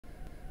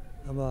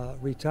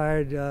I'm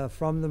retired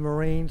from the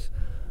Marines,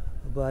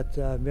 but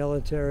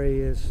military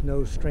is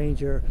no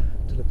stranger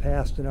to the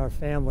past in our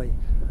family.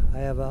 I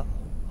have an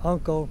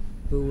uncle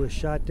who was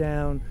shot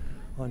down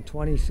on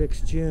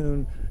 26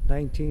 June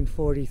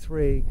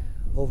 1943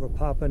 over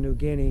Papua New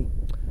Guinea,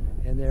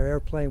 and their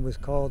airplane was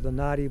called the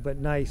Naughty But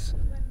Nice.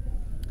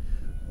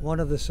 One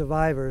of the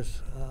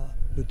survivors,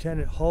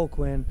 Lieutenant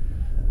Holquin,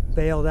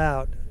 bailed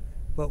out,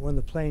 but when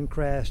the plane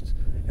crashed,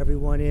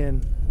 everyone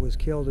in was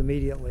killed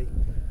immediately.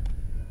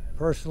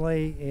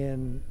 Personally,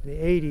 in the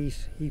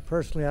 80s, he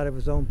personally, out of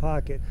his own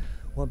pocket,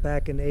 went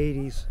back in the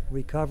 80s,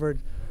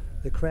 recovered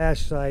the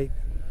crash site,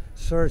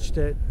 searched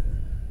it,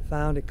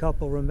 found a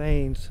couple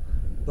remains,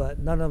 but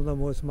none of them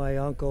was my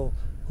uncle,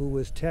 who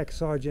was Tech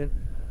Sergeant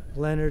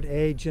Leonard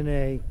A.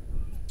 Gionet,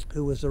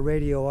 who was the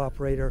radio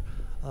operator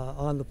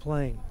on the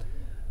plane.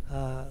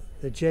 The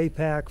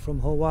JPAC from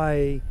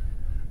Hawaii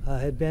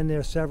had been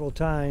there several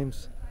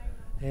times,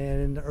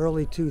 and in the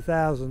early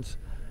 2000s,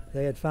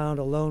 they had found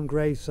a lone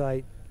grave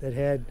site that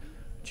had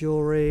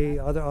jewelry,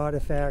 other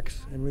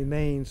artifacts, and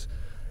remains,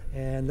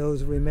 and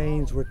those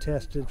remains were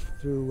tested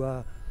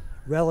through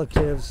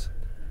relatives,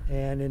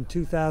 and in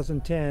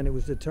 2010 it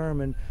was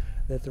determined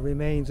that the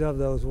remains of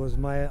those was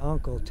my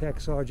uncle, Tech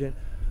Sergeant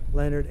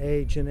Leonard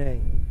A.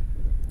 Gionet.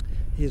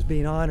 He is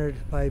being honored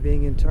by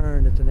being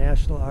interned at the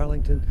National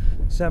Arlington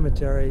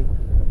Cemetery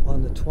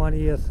on the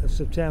 20th of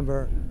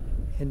September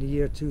in the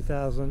year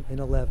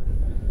 2011.